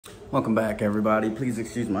Welcome back, everybody. Please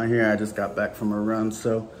excuse my hair. I just got back from a run,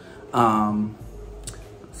 so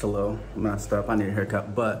it's a little messed up. I need a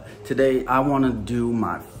haircut. But today I want to do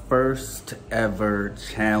my first ever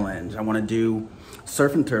challenge. I want to do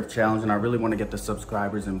surf and turf challenge, and I really want to get the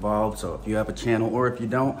subscribers involved. So if you have a channel or if you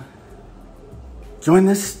don't, join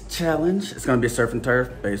this challenge. It's going to be a surf and turf.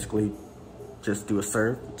 Basically, just do a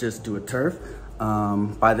surf, just do a turf.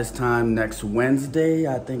 By this time next Wednesday,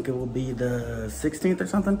 I think it will be the 16th or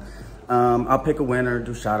something, I'll pick a winner,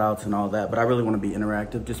 do shout outs and all that, but I really want to be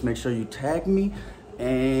interactive. Just make sure you tag me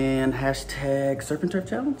and hashtag surf and turf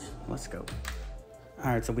challenge. Let's go.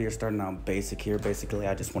 All right, so we are starting out basic here. Basically,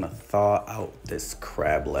 I just want to thaw out this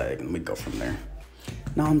crab leg and we go from there.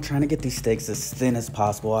 Now I'm trying to get these steaks as thin as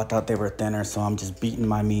possible. I thought they were thinner, so I'm just beating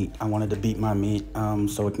my meat. I wanted to beat my meat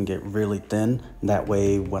so it can get really thin. That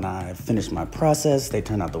way, when I finish my process, they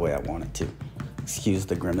turn out the way I want it to. Excuse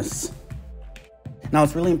the grimace. Now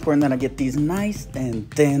it's really important that I get these nice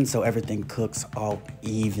and thin so everything cooks all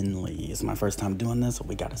evenly. It's my first time doing this, so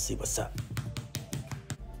we gotta see what's up.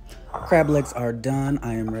 Crab legs are done.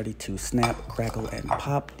 I am ready to snap, crackle, and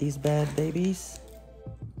pop these bad babies.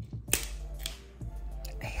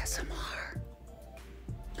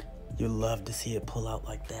 You love to see it pull out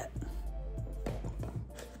like that.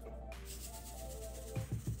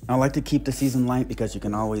 I like to keep the season light because you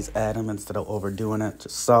can always add them instead of overdoing it.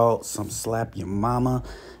 Just salt, some slap your mama,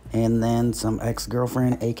 and then some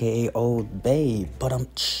ex-girlfriend, aka old babe. But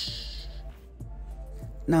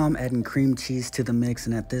now I'm adding cream cheese to the mix,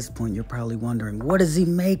 and at this point you're probably wondering, what is he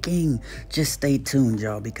making? Just stay tuned,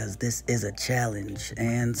 y'all, because this is a challenge.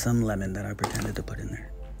 And some lemon that I pretended to put in there.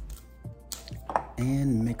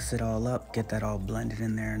 And mix it all up, get that all blended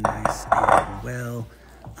in there nice and well.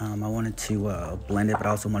 I wanted to blend it, but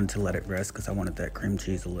I also wanted to let it rest because I wanted that cream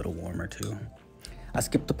cheese a little warmer too. I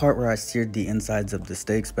skipped the part where I seared the insides of the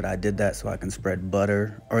steaks, but I did that so I can spread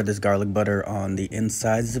butter, or this garlic butter, on the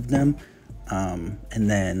insides of them. And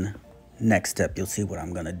then next step, you'll see what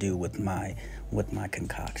I'm gonna do with my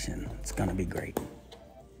concoction. It's gonna be great.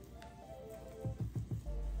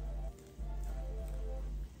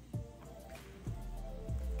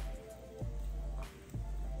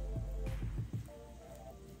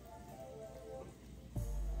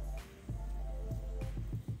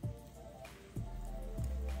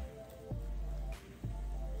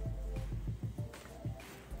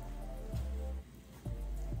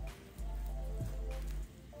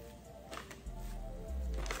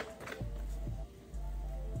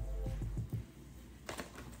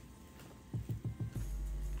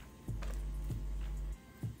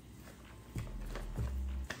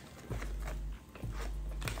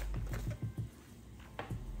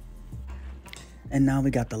 And now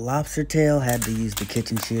we got the lobster tail. Had to use the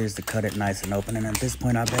kitchen shears to cut it nice and open. And at this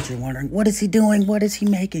point, I bet you're wondering, what is he doing? What is he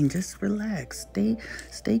making? Just relax.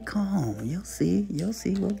 Stay calm. You'll see.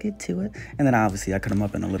 We'll get to it. And then obviously, I cut them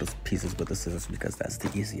up into little pieces with the scissors because that's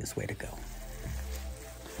the easiest way to go.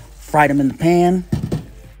 Fried them in the pan.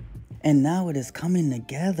 And now it is coming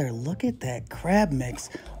together. Look at that crab mix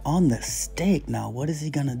on the steak. Now, what is he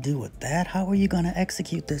gonna do with that? How are you gonna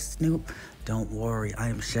execute this, Snoop? Don't worry, I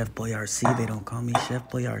am Chef Boy RC. They don't call me Chef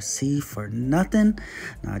Boy RC for nothing.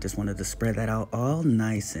 Now, I just wanted to spread that out all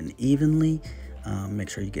nice and evenly. Make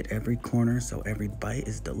sure you get every corner so every bite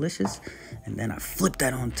is delicious. And then I flip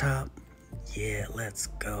that on top. Yeah, let's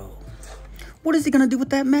go. What is he gonna do with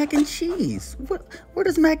that mac and cheese? Where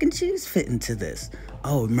does mac and cheese fit into this?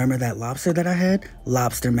 Oh, remember that lobster that I had?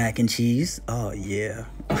 Lobster mac and cheese. Oh yeah.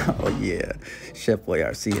 Oh yeah. Chef Boy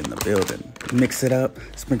RC in the building. Mix it up,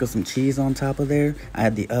 sprinkle some cheese on top of there. I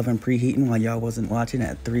had the oven preheating while y'all wasn't watching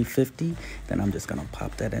at 350. Then I'm just gonna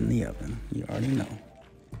pop that in the oven. You already know.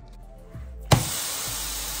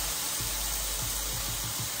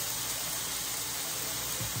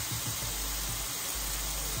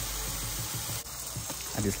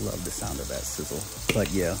 I just love the sound of that sizzle.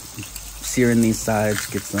 But yeah, searing these sides,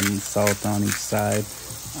 get some salt on each side.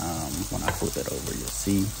 When I flip it over, you'll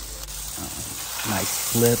see.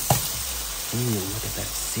 Nice flip. Ooh, look at that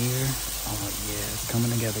sear. Oh yeah, it's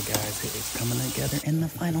coming together, guys. It is coming together in the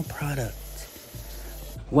final product.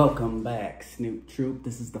 Welcome back, Snoop Troop.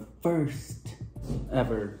 This is the first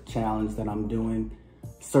ever challenge that I'm doing.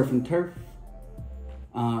 Surf and turf.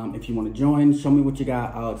 If you want to join, show me what you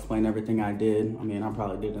got. I'll explain everything I did. I mean, I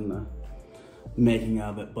probably did in the making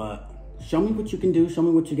of it, but show me what you can do. Show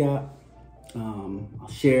me what you got. I'll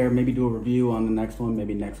share, maybe do a review on the next one,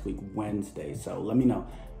 maybe next week, Wednesday. So let me know.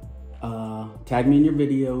 Tag me in your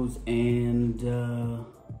videos and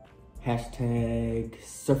hashtag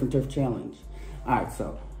surf and turf challenge. All right,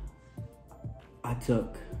 so I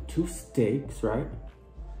took 2 steaks, right?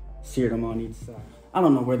 seared them on each side. I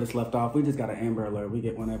don't know where this left off. We just got an Amber Alert. We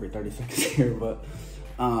get one every 30 seconds here, but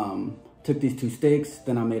took these 2 steaks,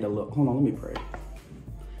 then I made a little, hold on, let me pray.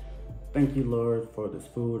 Thank you, Lord, for this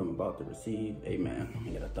food I'm about to receive. Amen. Let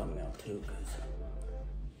me get a thumbnail too, because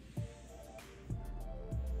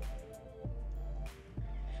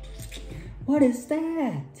what is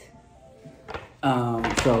that?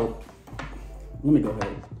 So let me go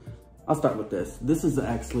ahead. I'll start with this. This is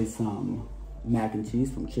actually some mac and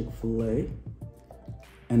cheese from Chick-fil-A.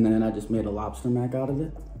 And then I just made a lobster mac out of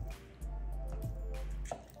it.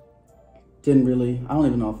 Didn't really, I don't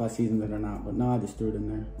even know if I seasoned it or not, but no, I just threw it in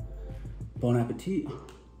there. Bon appetit.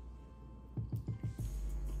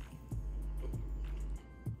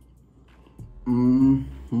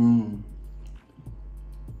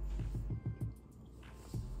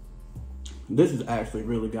 This is actually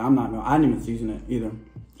really good. I'm not gonna, I didn't even season it either.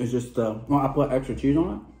 It's just, well, I put extra cheese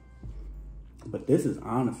on it. But this is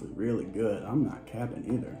honestly really good. I'm not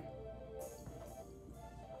capping either.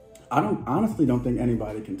 I honestly don't think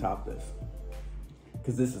anybody can top this.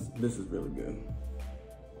 Because this is really good.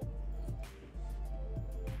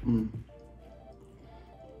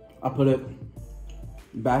 I put it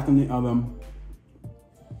back in the oven.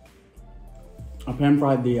 I pan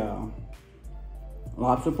fried the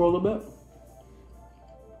lobster for a little bit.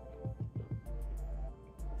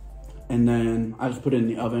 And then I just put it in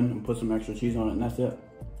the oven and put some extra cheese on it, and that's it.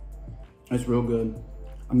 It's real good.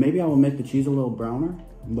 Maybe I will make the cheese a little browner,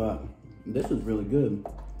 but this is really good.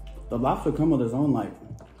 The lobster comes with its own like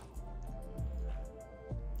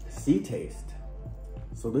sea taste.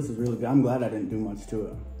 So this is really good. I'm glad I didn't do much to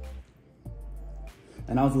it.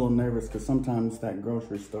 And I was a little nervous because sometimes that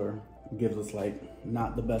grocery store gives us like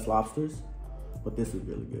not the best lobsters, but this is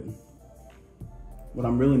really good. What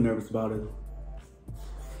I'm really nervous about is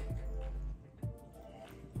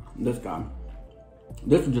this guy.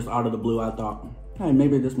 This is just out of the blue. I thought, hey,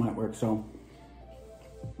 maybe this might work. So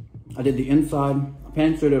I did the inside, I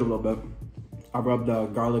pan-seared it a little bit. I rubbed the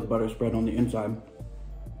garlic butter spread on the inside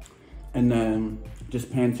and then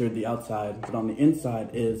just pan-seared the outside. But on the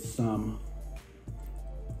inside is some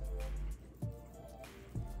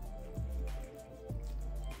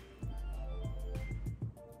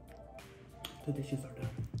the dishes are done.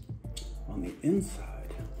 On the inside,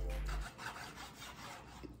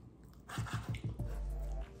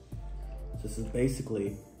 this is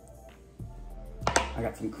basically, I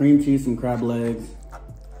got some cream cheese, some crab legs.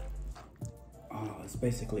 Oh, it's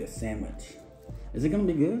basically a sandwich. Is it gonna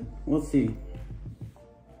be good? We'll see.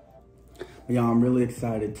 But yeah, I'm really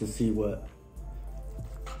excited to see what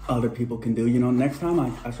other people can do. You know, next time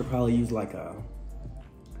I should probably use like a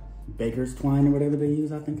baker's twine or whatever they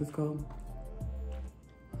use, I think it's called.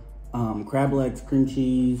 Crab legs, cream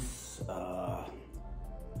cheese,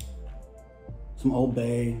 some Old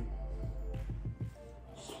Bay.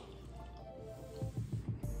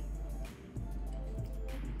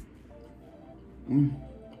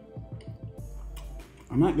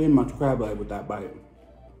 I'm not getting much crab leg with that bite.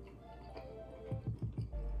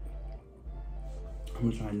 I'm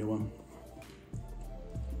gonna try a new one.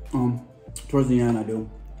 Towards the end I do.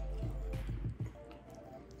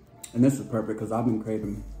 And this is perfect because I've been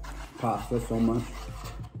craving pasta so much.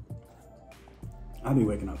 I'll be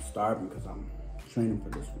waking up starving because I'm training for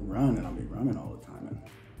this run and I'll be running all the time. And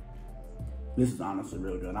this is honestly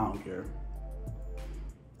really good. I don't care.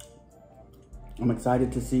 I'm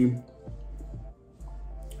excited to see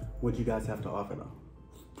what you guys have to offer though.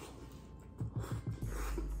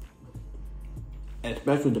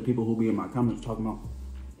 Especially the people who be in my comments talking about,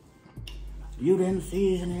 you didn't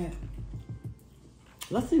season it.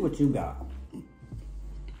 Let's see what you got.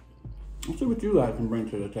 Let's see what you guys can bring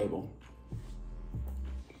to the table.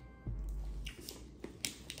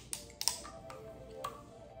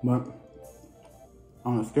 But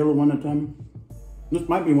on a scale of 1 to 10, this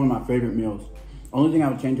might be one of my favorite meals. Only thing I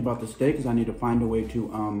would change about the steak is I need to find a way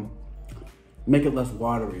to make it less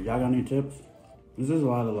watery. Y'all got any tips? This is a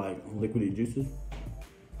lot of like liquidy juices.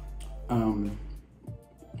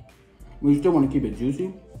 We still want to keep it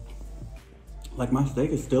juicy. Like my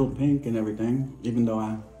steak is still pink and everything, even though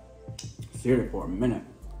I seared it for a minute.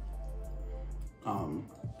 Give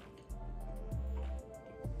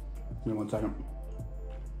me 1 second.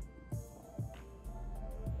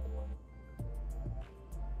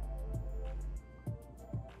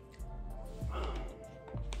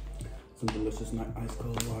 Some delicious ice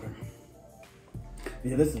cold water.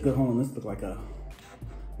 Yeah, this is good. Hold on, this looks like a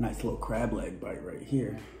nice little crab leg bite right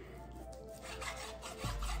here.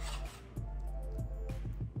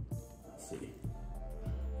 Let's see.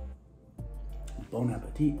 Bon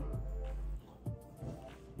appetit.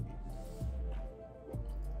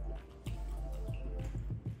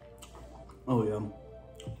 Oh yeah.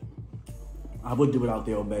 I would do without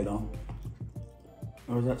the Old Bay though.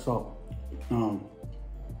 Or is that salt?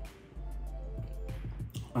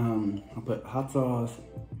 I put hot sauce,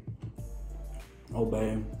 Old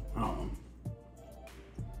Bay, I don't know.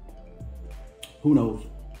 Who knows?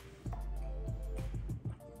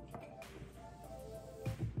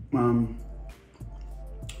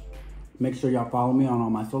 Make sure y'all follow me on all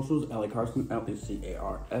my socials, Lecarson,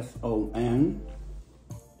 Lecarson.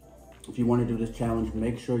 If you want to do this challenge,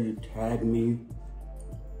 make sure you tag me.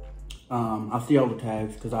 I'll see all the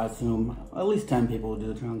tags because I assume at least 10 people will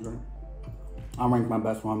do the challenge, right? I'll rank my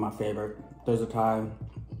best one, my favorite. There's a tie.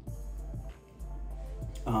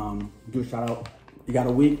 Do a shout out. You got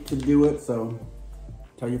a week to do it, so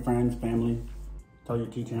tell your friends, family, tell your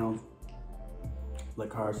T-channels.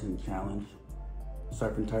 Lecarson challenge,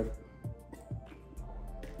 surf and turf.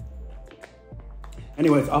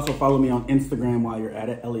 Anyways, also follow me on Instagram while you're at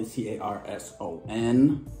it,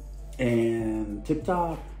 Lecarson, and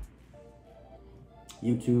TikTok,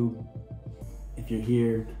 YouTube. If you're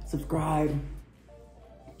here, subscribe.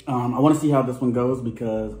 I want to see how this one goes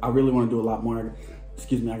because I really want to do a lot more.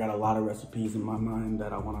 Excuse me, I got a lot of recipes in my mind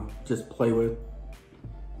that I want to just play with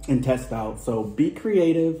and test out. So be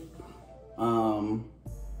creative, do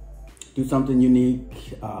something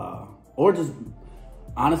unique, or just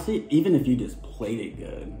honestly, even if you just played it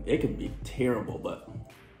good, it could be terrible, but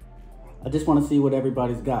I just want to see what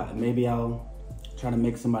everybody's got. Maybe I'll try to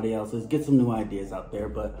make somebody else's, get some new ideas out there.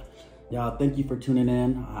 But y'all, thank you for tuning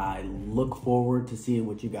in. I look forward to seeing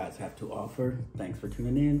what you guys have to offer. Thanks for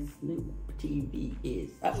tuning in. Snoop TV is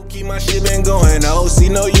up. Keep my shit been going, oh, see,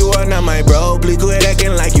 no, you are not my bro. Please quit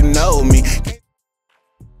acting like you know me.